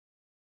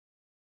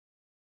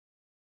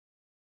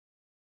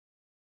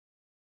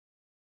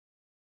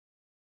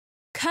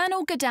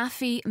Colonel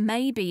Gaddafi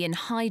may be in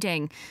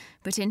hiding,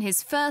 but in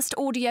his first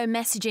audio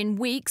message in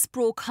weeks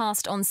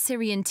broadcast on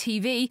Syrian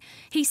TV,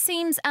 he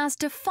seems as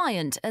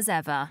defiant as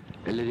ever.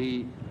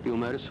 The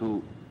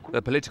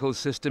political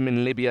system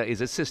in Libya is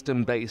a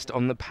system based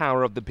on the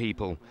power of the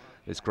people.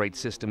 This great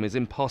system is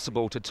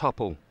impossible to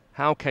topple.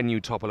 How can you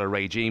topple a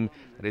regime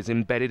that is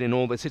embedded in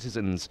all the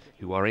citizens,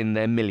 who are in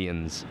their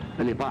millions?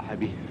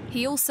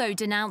 He also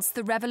denounced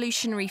the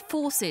revolutionary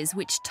forces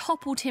which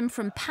toppled him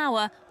from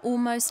power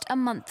almost a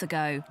month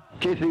ago.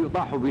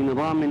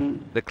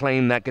 The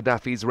claim that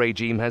Gaddafi's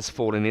regime has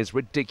fallen is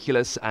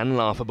ridiculous and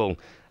laughable,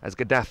 as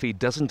Gaddafi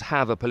doesn't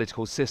have a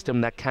political system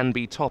that can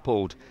be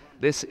toppled.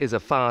 This is a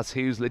farce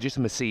whose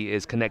legitimacy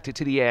is connected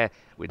to the air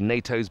with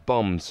NATO's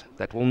bombs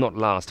that will not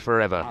last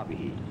forever.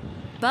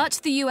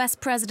 But the US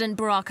President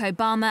Barack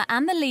Obama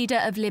and the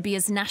leader of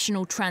Libya's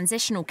National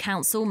Transitional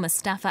Council,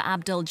 Mustafa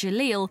Abdel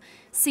Jalil,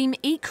 seem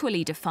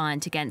equally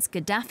defiant against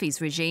Gaddafi's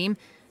regime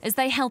as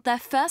they held their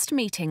first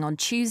meeting on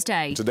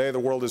Tuesday. Today the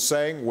world is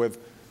saying with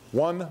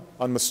one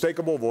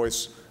unmistakable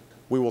voice,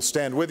 we will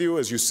stand with you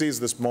as you seize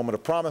this moment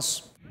of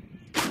promise.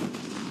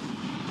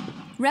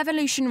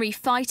 Revolutionary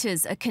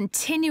fighters are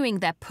continuing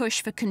their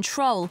push for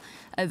control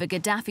over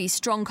Gaddafi's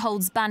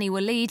strongholds Bani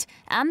Walid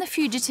and the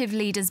fugitive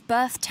leader's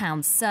birth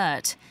town,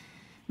 Sirte.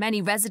 Many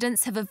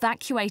residents have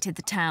evacuated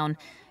the town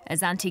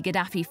as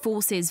anti-Gaddafi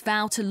forces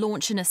vow to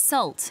launch an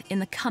assault in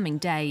the coming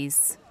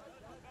days.